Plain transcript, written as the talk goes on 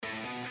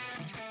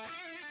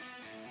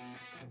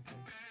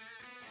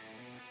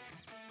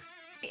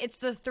It's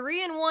the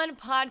 3-in-1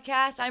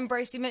 podcast. I'm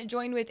Bryce Beamet,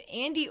 joined with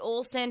Andy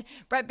Olson.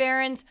 Brett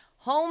Barons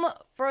home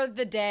for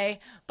the day.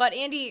 But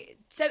Andy,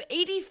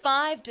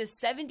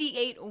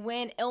 85-78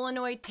 win.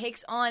 Illinois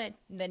takes on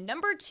the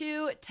number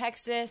 2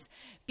 Texas,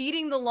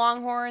 beating the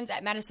Longhorns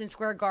at Madison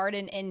Square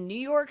Garden in New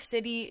York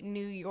City,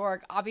 New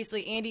York.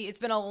 Obviously, Andy, it's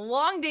been a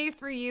long day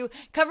for you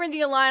covering the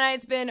Illini.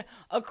 It's been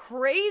a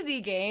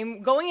crazy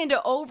game going into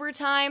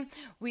overtime.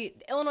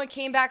 Illinois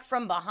came back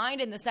from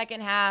behind in the second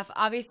half.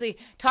 Obviously,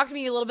 talk to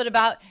me a little bit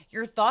about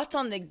your thoughts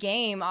on the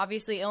game.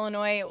 Obviously,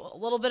 Illinois, a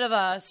little bit of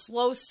a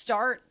slow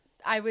start,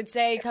 I would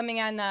say, coming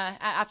on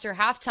after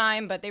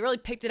halftime, but they really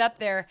picked it up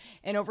there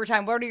in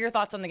overtime. What are your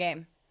thoughts on the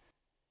game?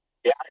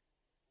 Yeah,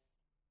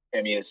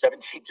 I mean, a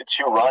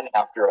 17-2 run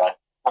after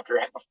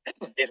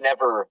is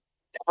never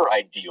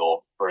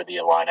ideal for the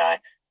Illini.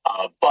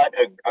 But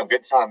a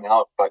good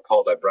timeout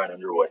called by Brian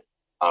Underwood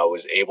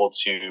was able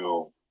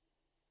to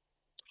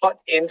cut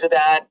into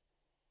that,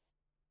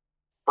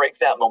 break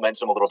that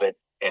momentum a little bit,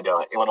 and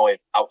Illinois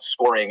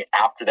outscoring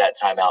after that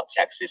timeout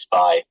Texas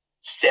by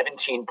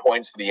 17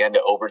 points to the end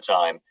of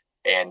overtime.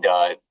 And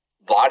a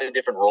lot of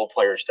different role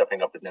players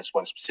stepping up in this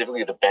one,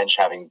 specifically the bench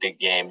having big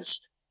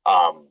games.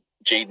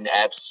 Jaden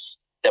Epps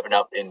stepping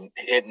up and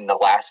hitting the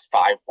last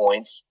 5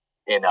 points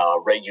in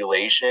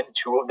regulation,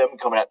 2 of them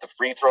coming at the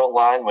free throw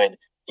line when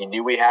he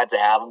knew we had to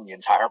have him. The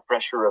entire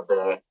pressure of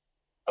the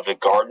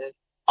Garden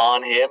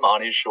on him,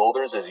 on his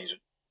shoulders as he's,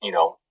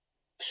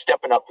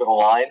 stepping up to the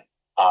line.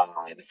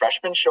 And the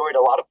freshman showed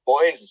a lot of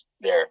poise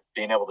there,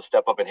 being able to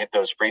step up and hit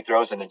those free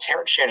throws. And then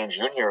Terrence Shannon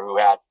Jr., who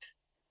had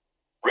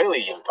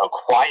really a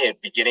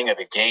quiet beginning of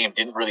the game,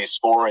 didn't really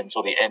score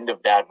until the end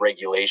of that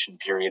regulation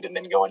period and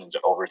then going into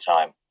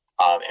overtime.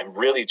 And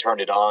really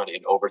turned it on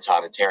in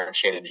overtime, the Terrence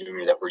Shannon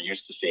Jr. that we're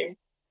used to seeing,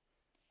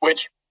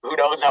 which who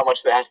knows how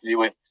much that has to do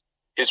with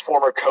his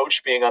former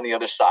coach being on the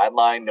other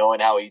sideline, knowing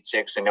how he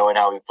ticks and knowing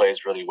how he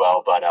plays really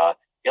well. But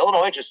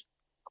Illinois just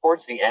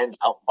towards the end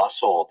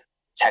out-muscled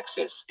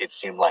Texas, it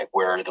seemed like,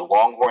 where the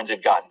Longhorns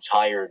had gotten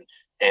tired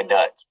and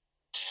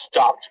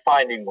stopped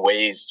finding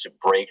ways to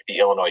break the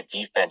Illinois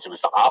defense. It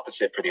was the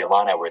opposite for the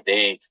Illini, where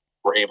they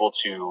were able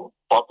to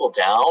buckle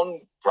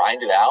down,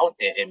 grind it out,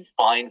 and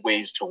find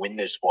ways to win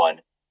this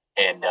one.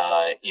 And,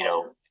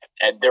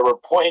 and there were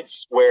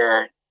points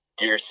where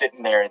you're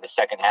sitting there in the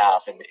second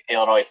half and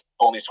Illinois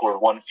only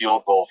scored 1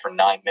 field goal for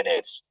 9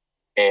 minutes.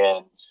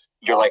 And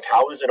you're like,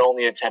 how is it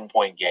only a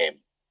 10-point game?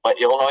 But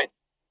Illinois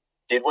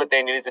did what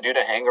they needed to do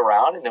to hang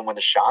around. And then when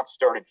the shots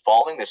started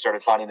falling, they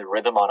started finding the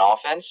rhythm on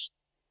offense.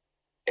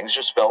 Things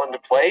just fell into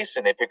place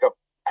and they pick up.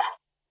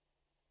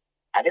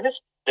 I think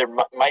there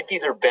might be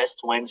their best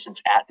win since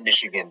at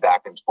Michigan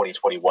back in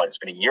 2021. It's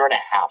been a year and a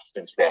half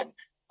since then.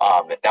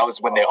 That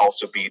was when they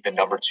also beat the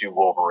number 2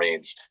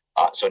 Wolverines.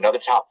 So another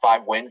top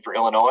 5 win for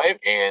Illinois,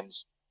 and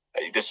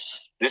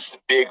this is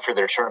big for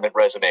their tournament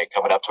resume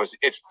coming up towards.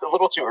 It's a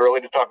little too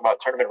early to talk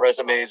about tournament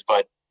resumes,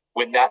 but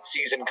when that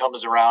season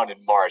comes around in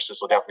March,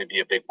 this will definitely be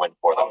a big win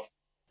for them.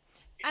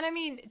 And I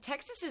mean,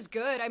 Texas is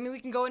good. I mean, we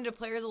can go into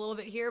players a little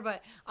bit here,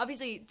 but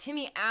obviously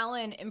Timmy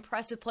Allen,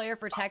 impressive player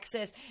for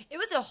Texas. It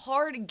was a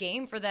hard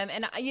game for them.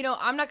 And,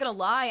 I'm not going to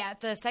lie, at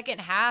the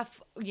second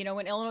half,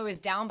 when Illinois was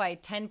down by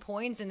 10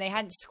 points and they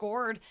hadn't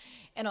scored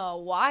in a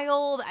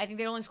while, I think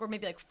they'd only scored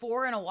maybe like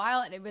 4 in a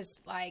while. And it was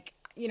like,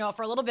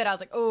 for a little bit, I was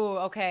like,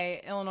 oh,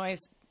 okay, Illinois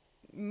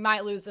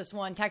might lose this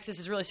one. Texas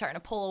is really starting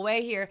to pull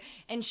away here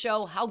and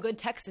show how good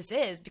Texas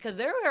is, because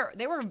they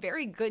were a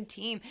very good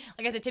team.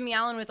 Like I said, Timmy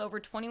Allen with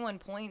 21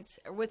 points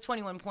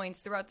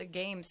throughout the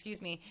game,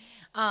 excuse me.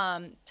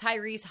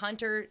 Tyrese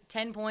Hunter,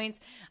 10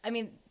 points. I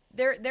mean,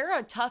 they're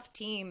a tough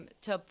team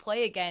to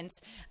play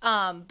against.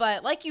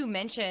 But like you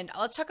mentioned,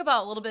 let's talk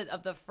about a little bit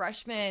of the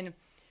freshmen.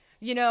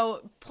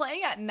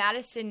 Playing at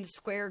Madison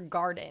Square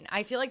Garden,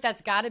 I feel like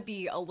that's got to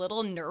be a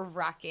little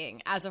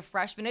nerve-wracking as a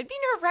freshman. It'd be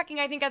nerve-wracking,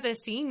 I think, as a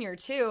senior,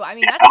 too. I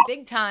mean, that's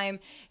big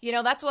time.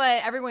 That's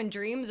what everyone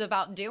dreams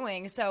about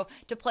doing. So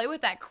to play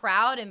with that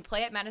crowd and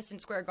play at Madison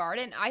Square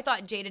Garden, I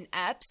thought Jaden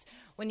Epps,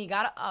 when he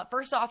got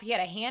first off, he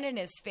had a hand in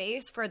his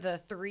face for the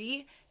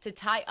 3 to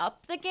tie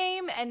up the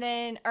game, and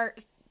then, or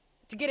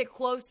to get it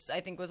close,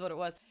 I think was what it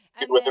was.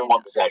 Within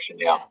one possession,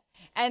 yeah.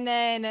 And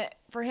then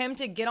for him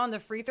to get on the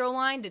free throw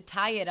line to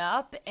tie it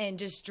up and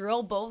just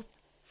drill both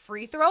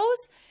free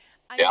throws.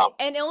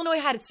 And Illinois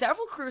had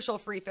several crucial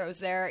free throws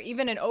there,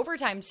 even in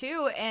overtime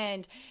too.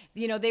 And,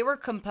 they were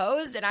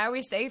composed. And I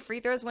always say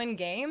free throws win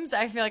games.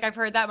 I feel like I've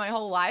heard that my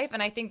whole life.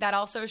 And I think that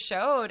also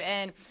showed.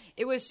 And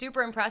it was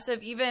super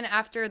impressive, even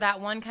after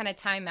that one kind of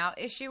timeout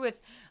issue with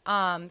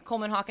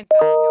Coleman Hawkins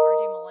passing to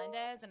RJ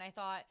Melendez. And I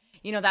thought,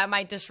 that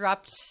might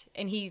disrupt.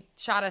 And he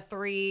shot a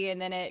 3,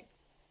 and then it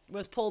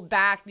was pulled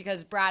back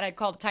because Brad had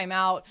called a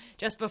timeout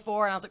just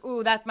before. And I was like,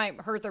 ooh, that might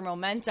hurt their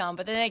momentum.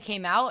 But then they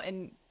came out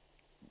and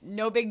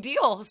no big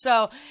deal.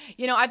 So,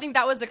 I think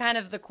that was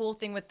the cool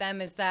thing with them,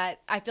 is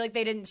that I feel like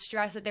they didn't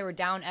stress that they were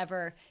down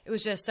ever. It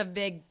was just a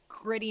big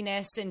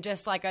grittiness and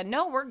just like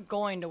no, we're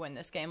going to win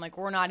this game. Like,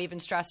 we're not even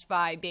stressed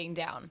by being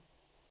down.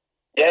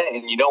 Yeah,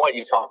 and you know what?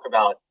 You talk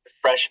about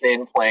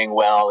freshmen playing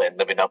well and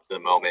living up to the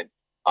moment.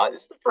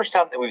 This is the first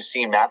time that we've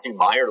seen Matthew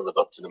Meyer live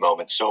up to the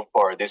moment so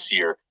far this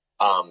year.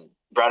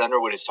 Brad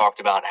Underwood has talked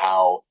about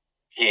how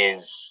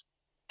his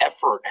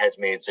effort has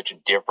made such a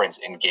difference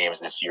in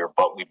games this year,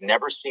 but we've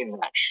never seen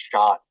that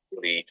shot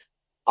really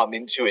come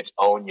into its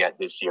own yet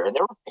this year. And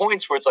there were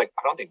points where it's like,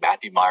 I don't think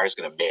Matthew Meyer is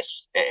going to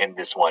miss in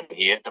this one.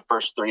 He hit the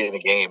first three of the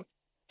game,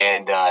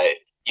 and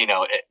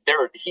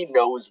he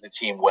knows the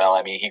team well.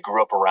 I mean, he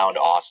grew up around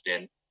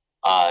Austin.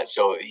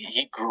 So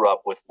he grew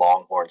up with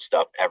Longhorn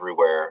stuff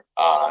everywhere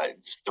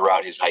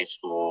throughout his high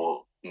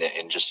school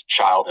and just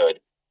childhood.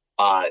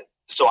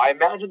 So I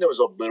imagine there was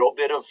a little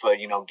bit of,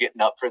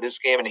 getting up for this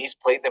game. And he's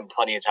played them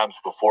plenty of times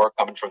before,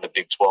 coming from the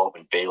Big 12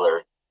 and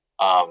Baylor.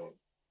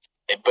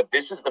 But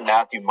this is the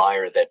Matthew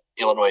Meyer that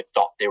Illinois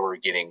thought they were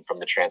getting from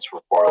the transfer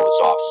portal this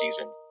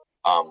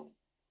offseason.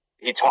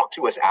 He talked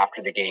to us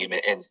after the game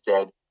and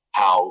said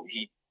how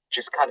he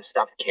just kind of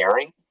stopped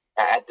caring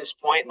at this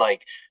point. And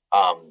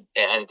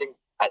I think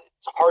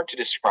it's hard to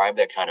describe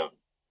that kind of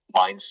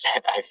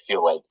mindset, I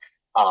feel like.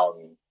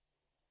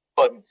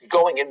 But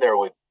going in there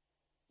with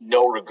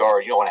no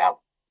regard, you don't want to have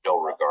no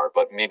regard,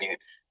 but maybe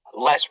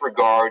less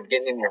regard,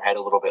 getting in your head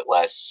a little bit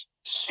less,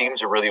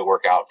 seems to really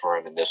work out for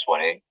him in this one.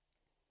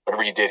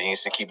 Whatever he did, he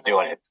needs to keep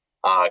doing it,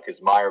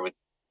 because Meyer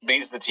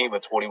leads the team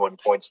with 21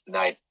 points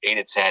tonight, 8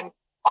 of 10,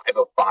 5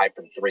 of 5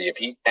 from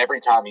 3. Every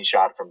time he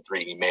shot from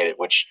 3, he made it,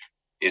 which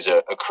is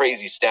a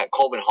crazy stat.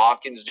 Coleman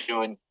Hawkins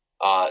doing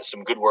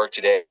some good work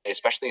today,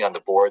 especially on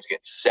the boards,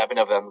 getting 7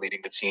 of them,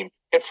 leading the team.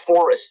 He had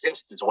 4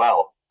 assists as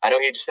well. I know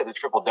he just had the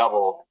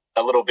triple-double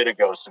a little bit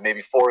ago, so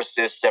maybe 4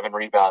 assists, 7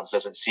 rebounds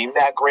doesn't seem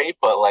that great,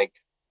 but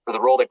for the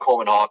role that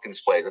Coleman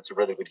Hawkins plays, that's a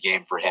really good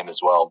game for him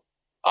as well.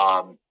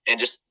 And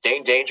just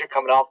Dane Danger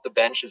coming off the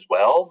bench as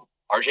well.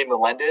 RJ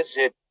Melendez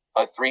hit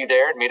a 3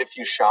 there and made a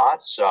few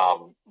shots.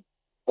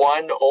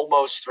 One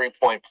almost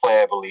 3-point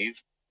play, I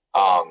believe.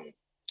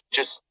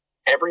 Just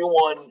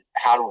everyone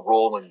had a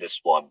role in this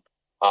one.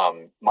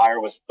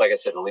 Meyer was, like I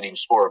said, a leading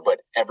scorer,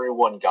 but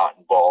everyone got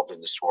involved in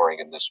the scoring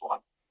in this one.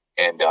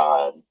 And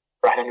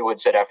Brad Underwood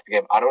said after the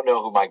game, I don't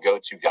know who my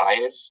go-to guy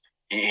is.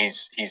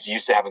 He's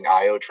used to having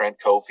Io, Trent,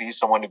 Kofi,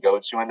 someone to go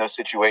to in those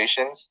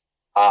situations.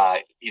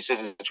 He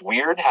says it's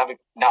weird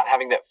not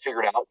having that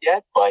figured out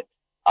yet, but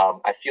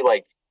I feel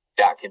like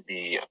that could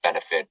be a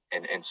benefit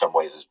in some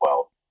ways as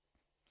well.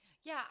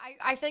 Yeah,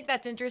 I think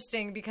that's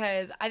interesting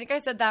because I think I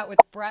said that with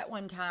Brett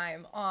one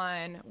time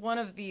on one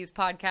of these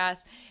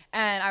podcasts,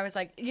 and I was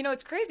like,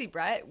 it's crazy,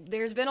 Brett.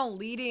 There's been a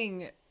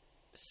leading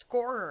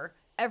scorer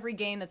every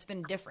game that's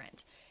been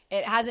different.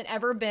 It hasn't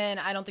ever been,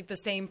 I don't think, the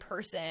same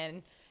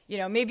person.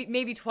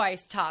 Maybe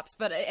twice tops,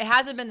 but it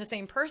hasn't been the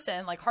same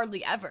person,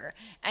 hardly ever.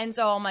 And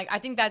so I'm like, I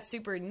think that's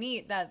super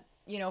neat that,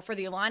 for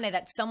the Illini,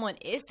 that someone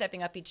is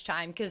stepping up each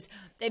time, because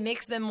it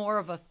makes them more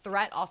of a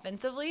threat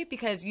offensively,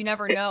 because you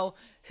never know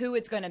who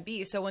it's going to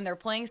be. So when they're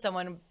playing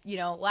someone,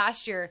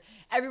 last year,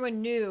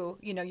 everyone knew,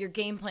 your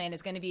game plan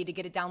is going to be to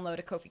get it down low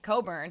to Kofi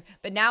Cockburn.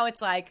 But now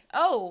it's like,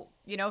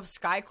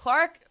 Sky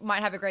Clark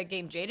might have a great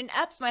game. Jaden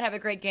Epps might have a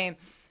great game.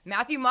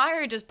 Matthew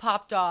Meyer just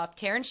popped off.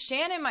 Terrence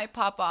Shannon might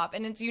pop off.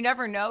 And you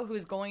never know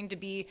who's going to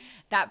be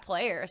that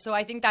player. So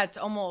I think that's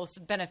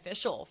almost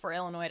beneficial for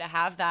Illinois to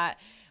have that.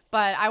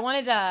 But I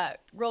wanted to,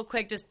 real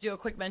quick, just do a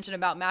quick mention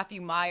about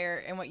Matthew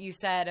Meyer and what you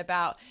said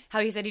about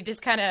how he said he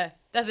just kind of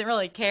doesn't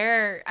really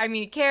care. I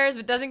mean, he cares,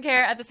 but doesn't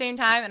care at the same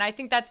time. And I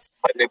think that's...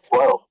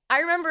 I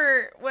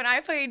remember when I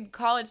played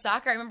college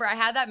soccer, I remember I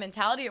had that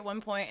mentality at one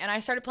point, and I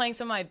started playing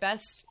some of my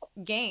best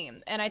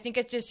game. And I think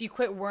it's just you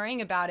quit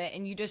worrying about it,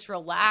 and you just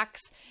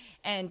relax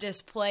and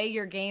just play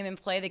your game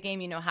and play the game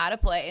you know how to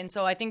play. And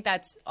so I think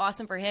that's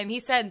awesome for him.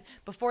 He said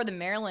before the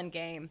Maryland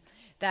game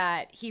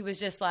that he was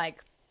just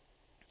like...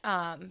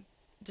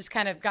 just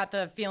kind of got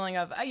the feeling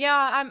of,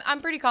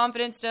 I'm pretty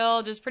confident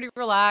still, just pretty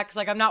relaxed.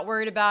 I'm not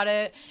worried about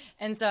it.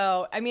 And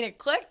so, it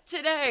clicked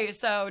today.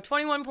 So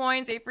 21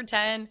 points, 8 for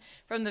 10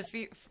 from the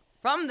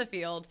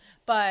field.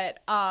 But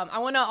I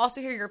want to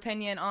also hear your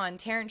opinion on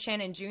Terrence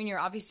Shannon Jr.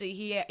 Obviously,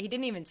 he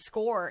didn't even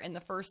score in the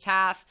first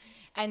half.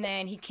 And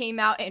then he came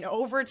out in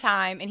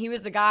overtime, and he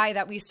was the guy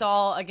that we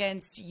saw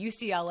against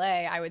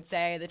UCLA, I would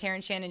say, the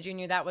Terrence Shannon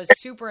Jr. That was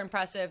super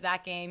impressive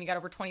that game. He got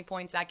over 20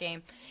 points that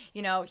game.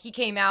 He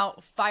came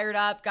out fired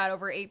up, got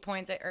over 8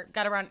 points, or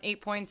got around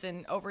 8 points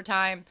in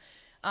overtime.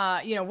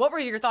 What were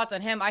your thoughts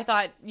on him? I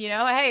thought,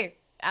 hey,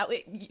 at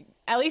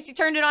least he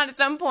turned it on at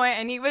some point,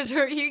 and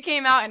he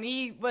came out and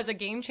he was a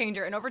game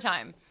changer in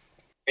overtime.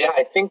 Yeah,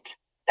 I think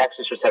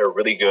Texas just had a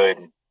really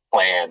good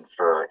plan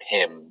for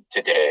him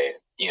today.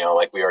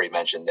 Like we already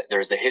mentioned,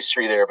 there's the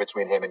history there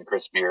between him and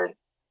Chris Beard.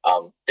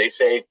 They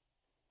say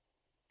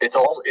it's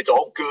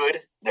all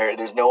good.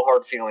 There's no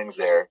hard feelings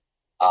there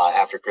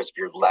after Chris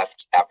Beard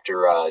left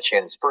after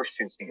Shannon's first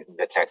 2 seasons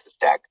at Texas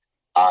Tech.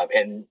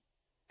 And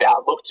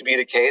that looked to be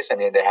the case. I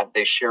mean,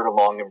 they shared a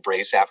long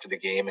embrace after the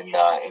game in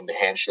the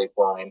handshake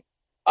line.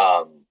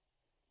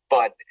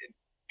 But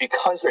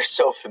because they're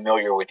so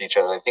familiar with each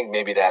other, I think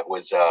maybe that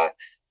was a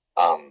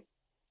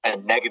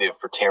negative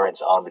for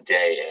Terrence on the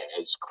day,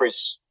 as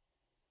Chris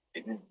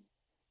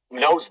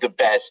knows the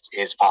best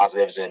his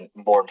positives, and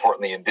more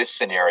importantly, in this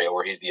scenario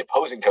where he's the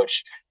opposing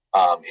coach,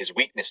 his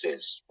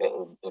weaknesses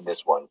in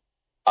this one.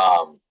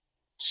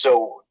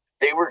 So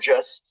they were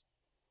just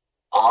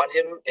on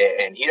him,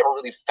 and he never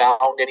really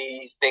found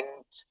anything,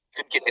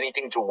 couldn't get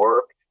anything to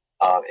work.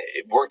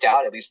 It worked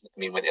out, at least. I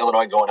mean, with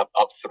Illinois going up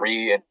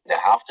 3 at the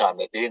halftime,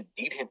 they didn't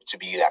need him to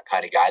be that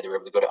kind of guy. They were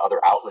able to go to other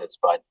outlets,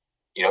 but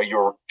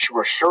you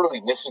were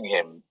surely missing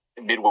him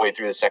midway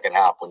through the second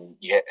half when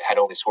you had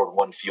only scored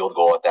 1 field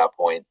goal at that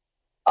point.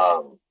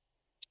 And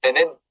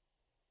then,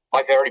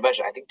 like I already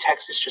mentioned, I think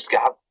Texas just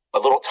got a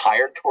little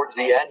tired towards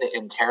the end,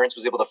 and Terrence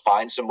was able to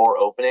find some more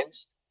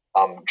openings.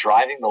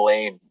 Driving the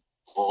lane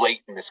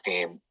late in this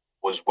game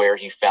was where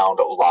he found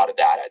a lot of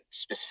that.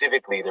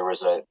 Specifically, there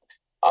was a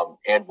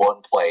and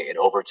one play in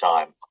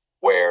overtime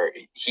where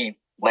he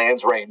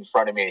lands right in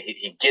front of me.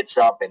 He gets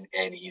up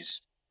and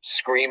he's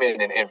screaming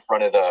in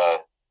front of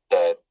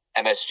the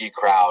MSG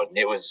crowd. And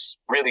it was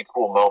a really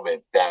cool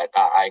moment that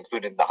I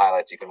included in the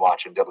highlights you can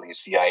watch on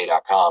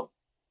WCIA.com.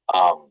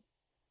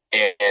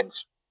 And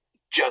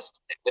just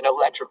an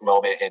electric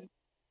moment. And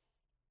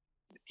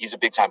he's a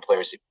big-time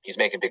player. So he's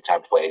making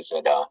big-time plays.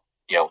 And,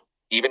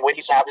 even when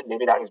he's having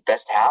maybe not his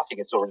best half, he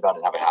can still rebound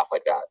and have a half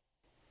like that.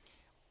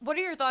 What are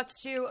your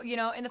thoughts, too?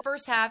 In the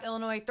first half,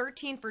 Illinois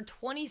 13 for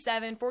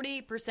 27,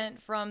 48%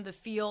 from the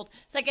field.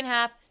 Second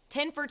half,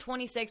 10 for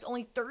 26,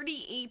 only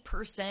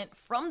 38%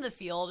 from the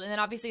field. And then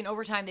obviously in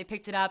overtime, they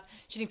picked it up,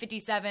 shooting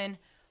 57%,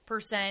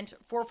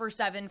 4 for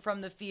 7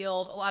 from the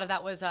field. A lot of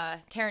that was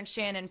Terrence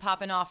Shannon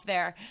popping off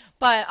there.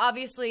 But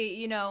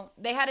obviously,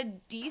 they had a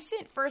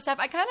decent first half.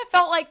 I kind of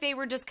felt like they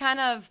were just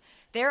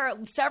there are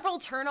several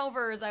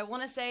turnovers. I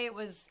want to say it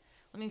was,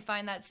 let me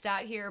find that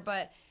stat here,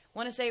 but I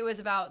want to say it was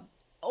about,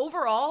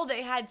 overall,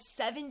 they had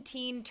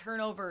 17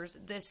 turnovers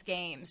this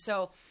game.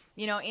 So,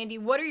 Andy,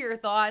 what are your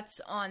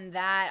thoughts on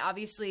that?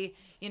 Obviously,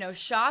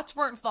 shots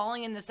weren't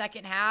falling in the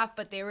second half,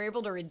 but they were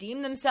able to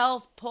redeem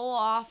themselves, pull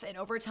off an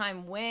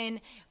overtime win.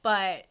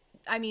 But,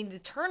 I mean, the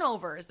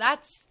turnovers,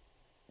 that's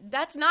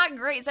not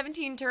great.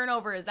 17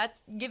 turnovers,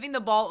 that's giving the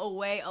ball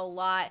away a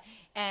lot.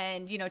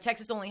 And,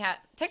 Texas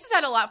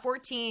had a lot,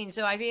 14.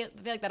 So I feel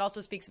like that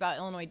also speaks about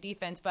Illinois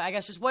defense. But I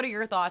guess just what are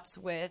your thoughts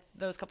with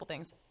those couple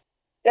things?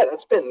 Yeah,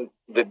 that's been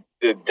the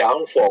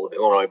downfall of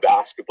Illinois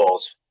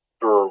basketballs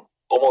for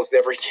almost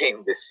every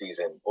game this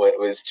season. It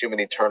was too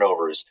many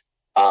turnovers.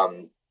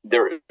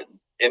 There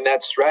in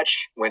that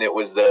stretch when it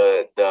was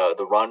the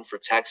run for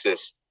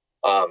Texas,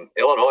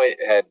 Illinois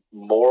had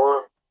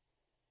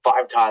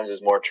 5 times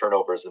as more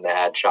turnovers than they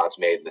had shots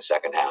made in the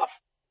second half.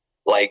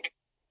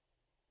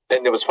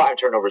 Then there was 5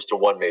 turnovers to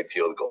 1 made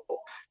field goal.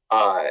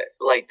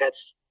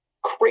 That's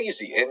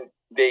crazy. And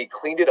they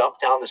cleaned it up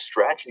down the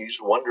stretch, and you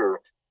just wonder,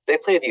 they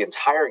play the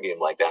entire game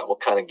like that, what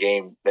kind of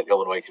game that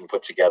Illinois can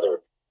put together.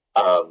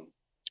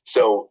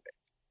 So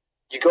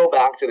you go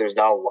back to, there's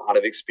not a lot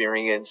of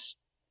experience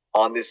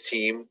on this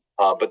team,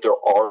 but there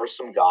are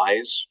some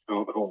guys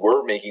who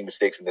were making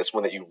mistakes in this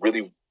one that you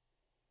really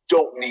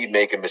don't need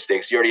making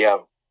mistakes. You already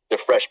have the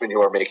freshmen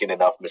who are making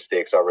enough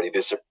mistakes already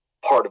this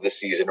part of the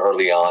season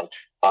early on.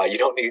 You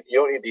don't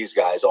need these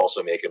guys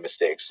also making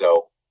mistakes.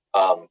 So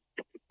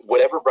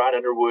whatever Brian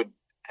Underwood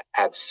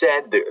had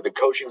said, the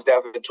coaching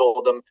staff had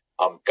told them,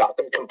 got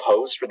them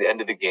composed for the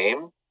end of the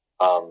game.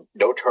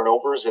 No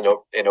turnovers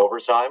in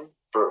overtime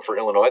for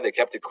Illinois. They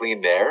kept it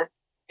clean there.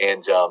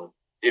 And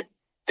if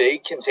they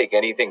can take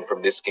anything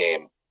from this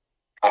game,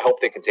 I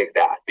hope they can take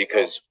that,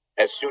 because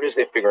as soon as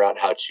they figure out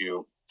how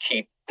to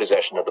keep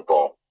possession of the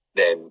ball,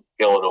 then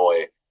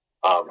Illinois,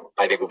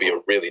 I think, will be a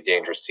really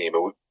dangerous team.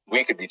 And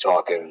we could be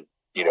talking,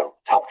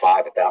 top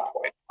 5 at that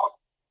point.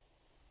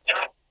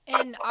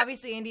 And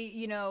obviously,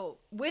 Andy,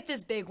 with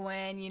this big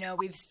win,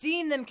 we've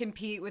seen them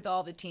compete with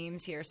all the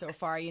teams here so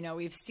far.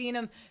 We've seen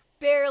them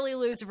barely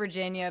lose to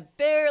Virginia,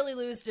 barely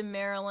lose to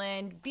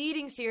Maryland,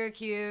 beating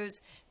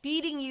Syracuse,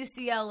 beating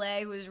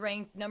UCLA, who was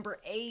ranked number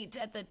 8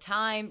 at the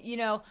time.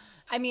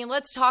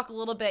 Let's talk a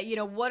little bit.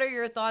 What are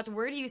your thoughts?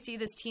 Where do you see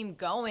this team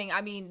going?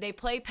 They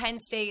play Penn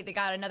State. They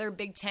got another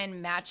Big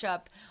Ten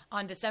matchup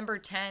on December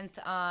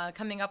 10th,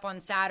 coming up on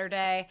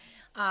Saturday.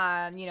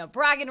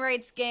 Bragging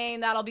rights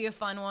game, that'll be a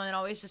fun one.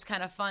 Always just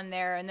kind of fun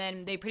there. And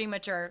then they pretty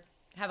much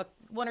have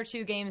 1 or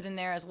 2 games in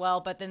there as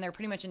well, but then they're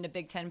pretty much into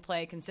Big Ten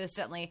play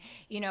consistently.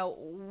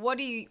 What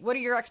are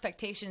your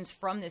expectations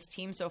from this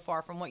team so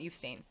far, from what you've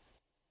seen?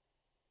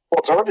 Well,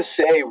 it's hard to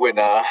say when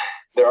they're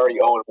already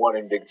 0-1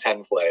 in Big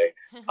Ten play.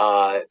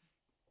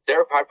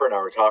 Derek Piper and I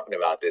were talking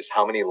about this,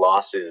 how many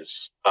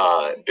losses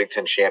Big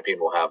Ten champion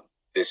will have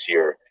this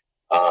year.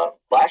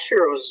 Last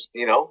year it was,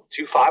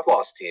 2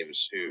 5-loss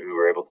teams who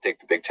were able to take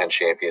the Big Ten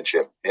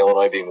championship,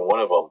 Illinois being one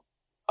of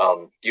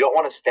them. You don't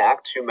want to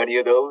stack too many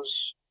of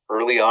those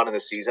early on in the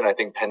season. I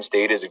think Penn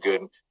State is a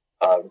good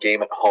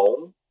game at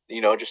home,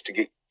 just to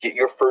get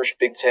your first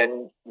Big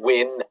Ten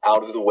win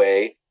out of the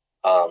way.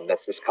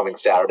 That's this coming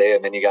Saturday.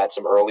 And then you got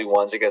some early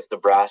ones against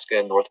Nebraska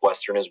and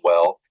Northwestern as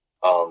well,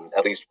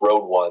 at least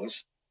road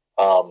ones.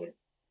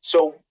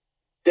 So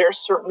they're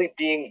certainly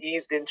being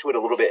eased into it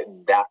a little bit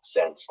in that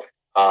sense.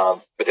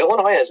 But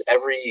Illinois has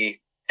everything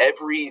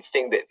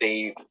that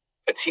a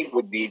team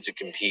would need to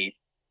compete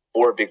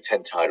for a Big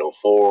Ten title,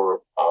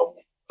 for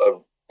a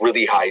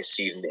really high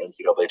seed in the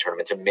NCAA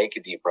tournament, to make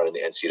a deep run in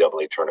the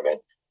NCAA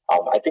tournament.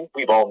 I think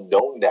we've all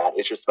known that.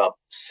 It's just about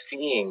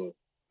seeing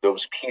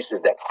those pieces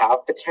that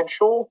have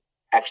potential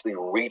actually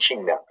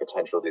reaching that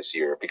potential this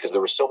year, because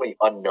there were so many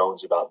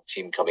unknowns about the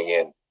team coming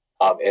in.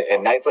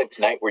 And nights like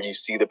tonight where you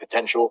see the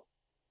potential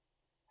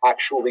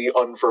actually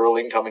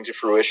unfurling, coming to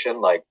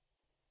fruition, like,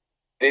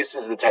 this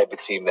is the type of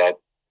team that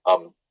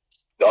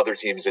the other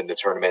teams in the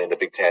tournament in the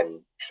Big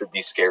Ten should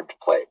be scared to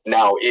play.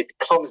 Now, it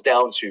comes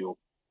down to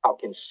how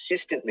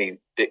consistently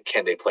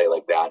can they play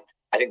like that.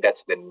 I think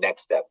that's the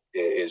next step,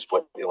 is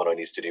what Illinois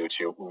needs to do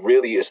to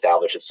really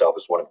establish itself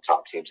as one of the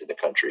top teams in the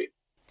country.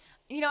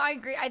 I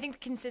agree. I think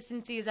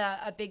consistency is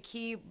a big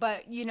key,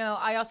 but,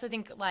 I also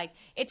think, like,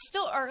 it's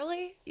still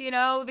early. The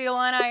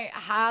Illini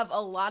have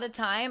a lot of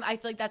time. I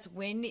feel like that's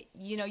when,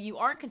 you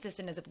aren't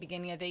consistent as at the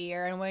beginning of the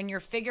year. And when you're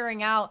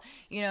figuring out,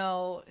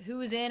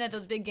 who's in at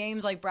those big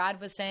games, like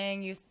Brad was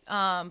saying,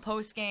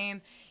 post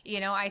game,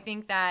 I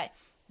think that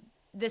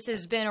this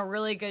has been a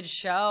really good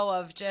show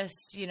of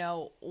just,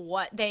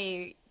 what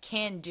they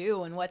can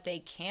do and what they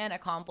can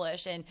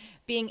accomplish, and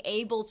being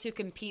able to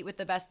compete with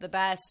the best of the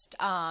best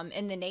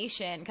in the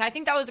nation. I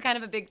think that was kind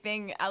of a big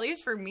thing, at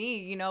least for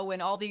me,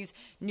 when all these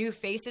new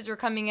faces were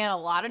coming in, a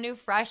lot of new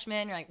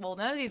freshmen. You're like, well,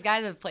 none of these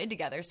guys have played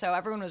together. So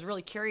everyone was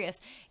really curious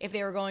if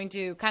they were going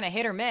to kind of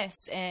hit or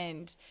miss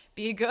and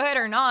be good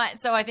or not.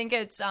 So I think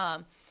it's,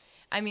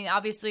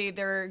 obviously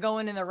they're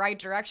going in the right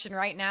direction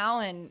right now.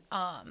 And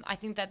I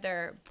think that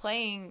they're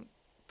playing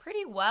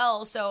pretty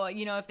well. So,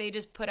 if they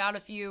just put out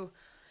a few,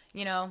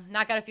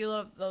 knock out a few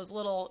of those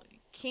little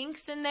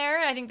kinks in there,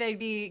 I think they'd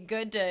be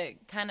good to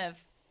kind of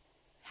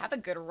have a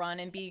good run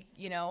and be,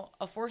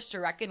 a force to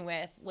reckon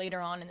with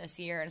later on in this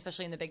year, and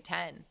especially in the Big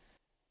Ten.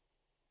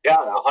 Yeah,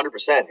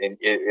 100%. And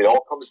it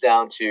all comes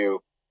down to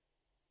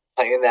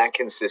playing that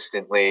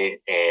consistently,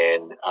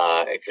 and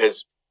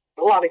because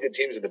a lot of good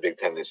teams in the Big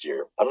Ten this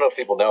year. I don't know if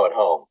people know at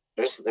home.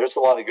 There's a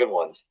lot of good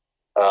ones.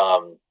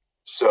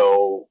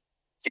 So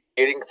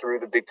getting through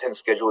the Big Ten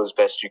schedule as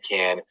best you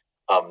can.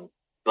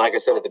 Like I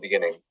said at the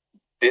beginning,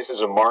 this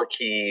is a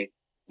marquee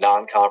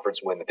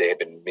non-conference win that they have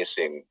been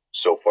missing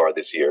so far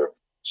this year.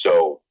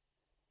 So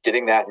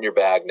getting that in your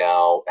bag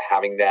now,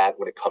 having that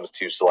when it comes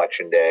to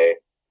selection day,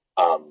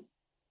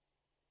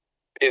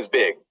 is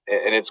big.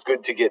 And it's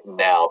good to get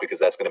now, because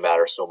that's going to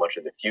matter so much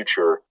in the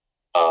future.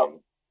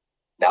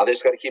 Now they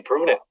just got to keep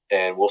proving it,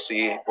 and we'll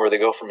see where they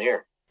go from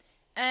here.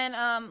 And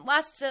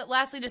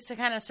lastly, just to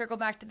kind of circle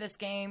back to this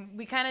game,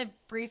 we kind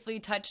of briefly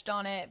touched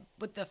on it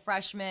with the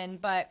freshmen,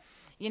 but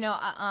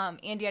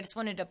Andy, I just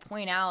wanted to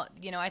point out,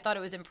 I thought it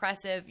was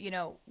impressive. We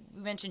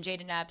mentioned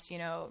Jaden Epps,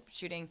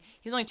 shooting.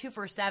 He was only 2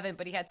 for 7,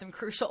 but he had some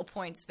crucial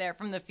points there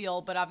from the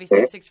field, but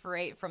obviously 6 for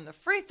 8 from the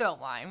free throw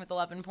line with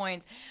 11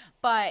 points.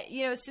 But,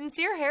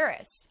 Sincere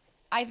Harris,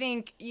 I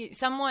think he's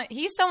someone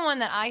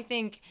that I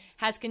think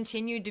has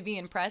continued to be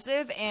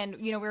impressive. And,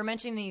 we were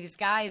mentioning these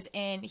guys,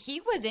 and he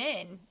was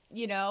in,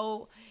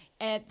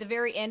 at the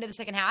very end of the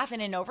second half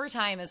and in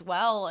overtime as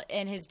well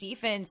in his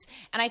defense.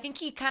 And I think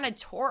he kind of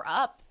tore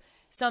up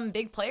some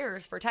big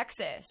players for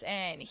Texas.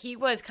 And he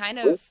was kind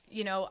of,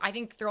 I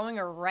think throwing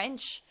a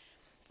wrench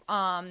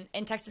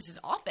in Texas's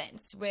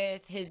offense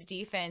with his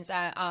defense. Do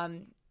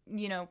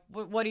you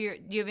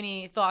have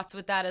any thoughts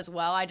with that as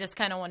well? I just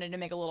kind of wanted to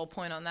make a little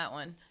point on that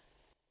one.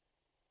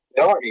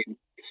 No, I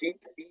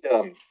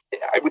mean,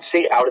 I would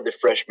say out of the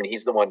freshmen,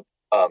 he's the one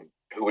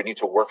who would need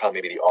to work on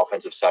maybe the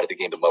offensive side of the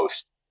game the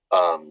most.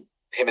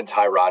 Him and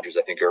Ty Rodgers,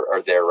 I think,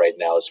 are there right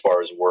now as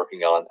far as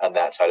working on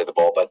that side of the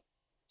ball. But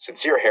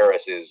Sincere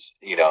Harris is,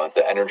 the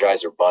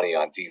Energizer Bunny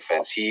on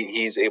defense.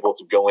 He's able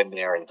to go in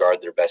there and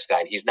guard their best guy,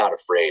 and he's not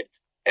afraid.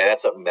 And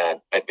that's something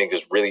that I think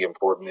is really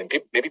important. And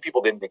maybe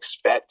people didn't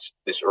expect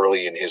this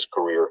early in his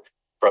career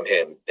from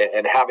him.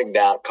 And having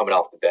that coming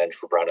off the bench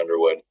for Brown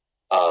Underwood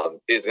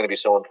is going to be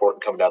so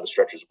important coming down the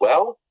stretch as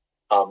well.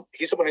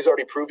 He's someone who's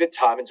already proved it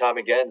time and time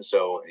again.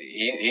 So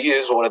he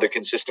is one of the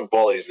consistent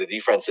qualities. The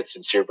defense that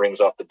Sincere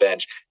brings off the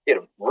bench. He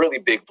had a really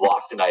big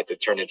block tonight that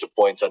turned into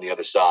points on the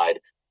other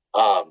side.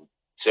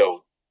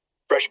 So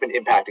freshmen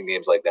impacting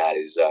games like that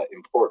is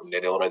important,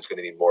 and Illinois is going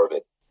to need more of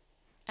it.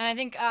 And I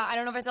think, I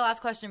don't know if it's the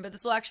last question, but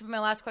this will actually be my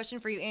last question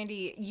for you,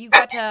 Andy. You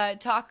got to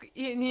talk,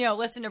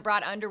 listen to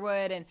Brad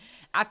Underwood, and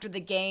after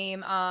the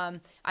game, I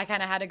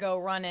kind of had to go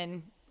run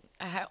and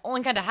I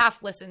only kind of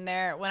half listened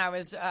there when I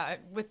was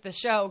with the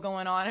show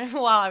going on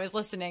while I was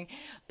listening.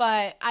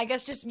 But I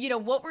guess just,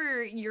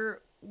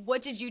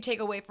 what did you take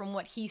away from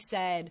what he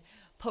said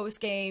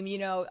post-game?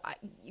 You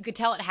could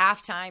tell at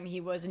halftime he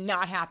was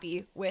not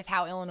happy with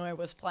how Illinois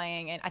was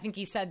playing, and I think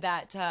he said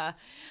that to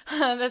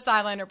the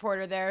sideline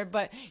reporter there.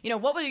 But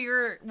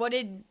what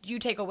did you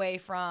take away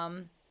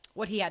from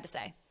what he had to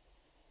say?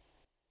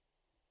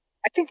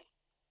 I think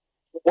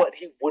what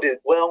he would have,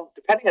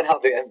 depending on how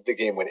the end of the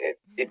game went,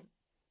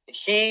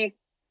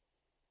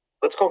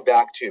 let's go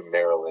back to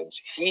Maryland.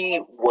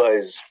 He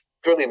was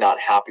clearly not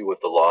happy with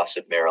the loss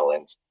at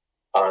Maryland.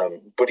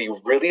 But he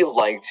really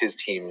liked his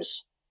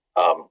team's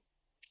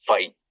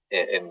fight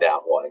in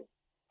that one.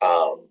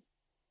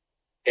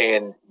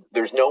 And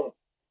there's no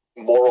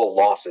moral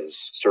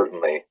losses,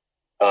 certainly.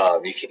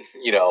 No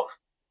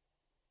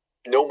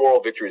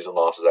moral victories and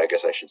losses, I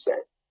guess I should say.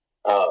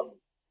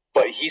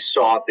 But he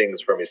saw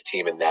things from his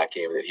team in that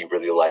game that he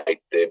really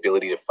liked, the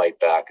ability to fight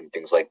back and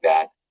things like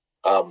that.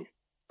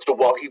 So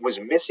while he was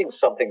missing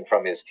something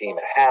from his team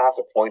at half,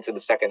 at points in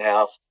the second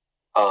half,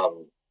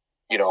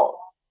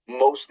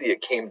 mostly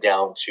it came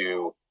down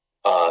to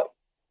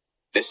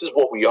this is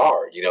what we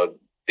are.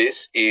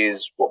 This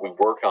is what we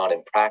work on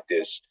in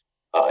practice.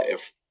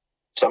 If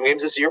some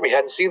games this year we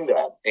hadn't seen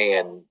that,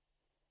 and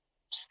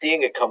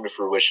seeing it come to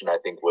fruition, I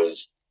think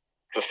was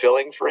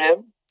fulfilling for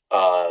him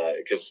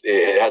because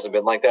it hasn't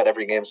been like that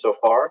every game so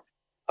far.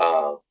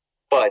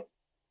 But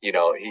he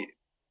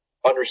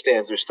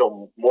understands there's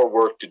still more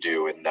work to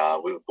do, and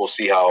we'll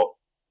see how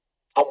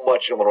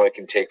much Illinois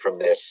can take from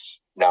this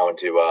now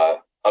into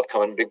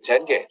upcoming Big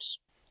Ten games.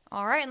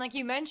 All right, and like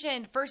you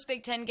mentioned, first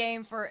Big Ten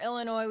game for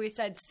Illinois, we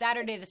said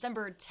Saturday,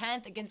 December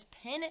 10th against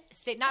Penn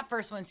State. Not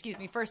first one,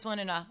 first one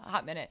in a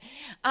hot minute.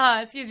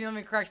 Let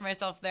me correct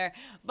myself there.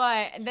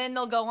 But then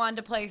they'll go on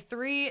to play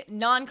 3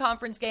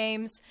 non-conference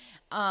games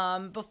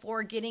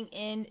before getting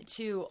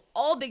into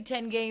all Big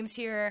Ten games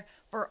here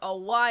for a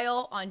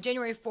while on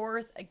January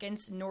 4th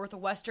against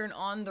Northwestern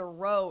on the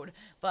road.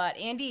 But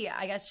Andy,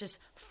 I guess just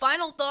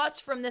final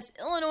thoughts from this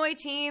Illinois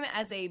team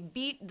as they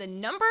beat the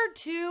number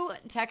 2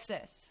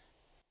 Texas.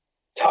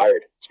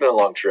 Tired. It's been a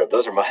long trip.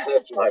 That's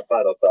my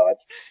final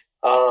thoughts.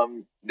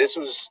 This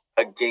was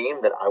a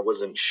game that I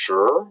wasn't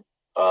sure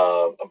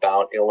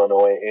about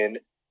Illinois in.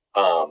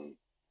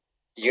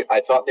 I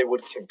thought they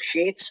would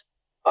compete,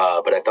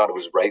 but I thought it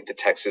was right that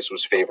Texas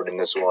was favored in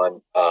this one.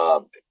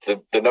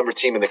 The number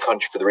team in the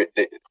country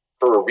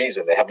for a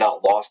reason. They have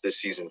not lost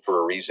this season for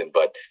a reason,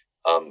 but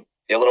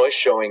Illinois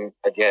showing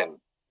again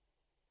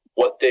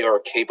what they are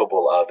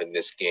capable of in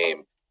this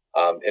game.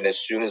 And as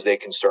soon as they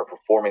can start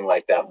performing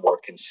like that more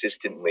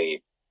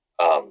consistently,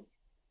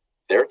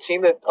 they're a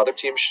team that other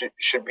teams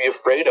should be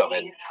afraid of.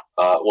 And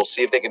we'll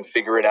see if they can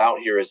figure it out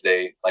here as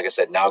they, like I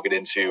said, now get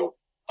into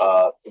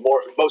the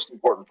most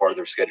important part of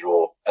their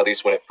schedule, at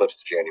least when it flips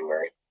to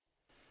January.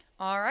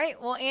 All right.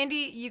 Well,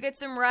 Andy, you get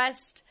some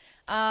rest.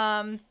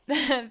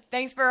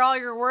 Thanks for all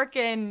your work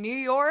in New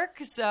York.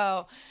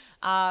 So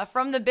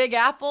from the Big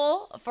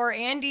Apple, for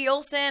Andy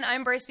Olson,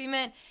 I'm Bryce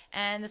Beeman.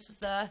 And this was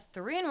the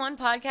 3-in-1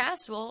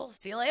 podcast. We'll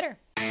see you later.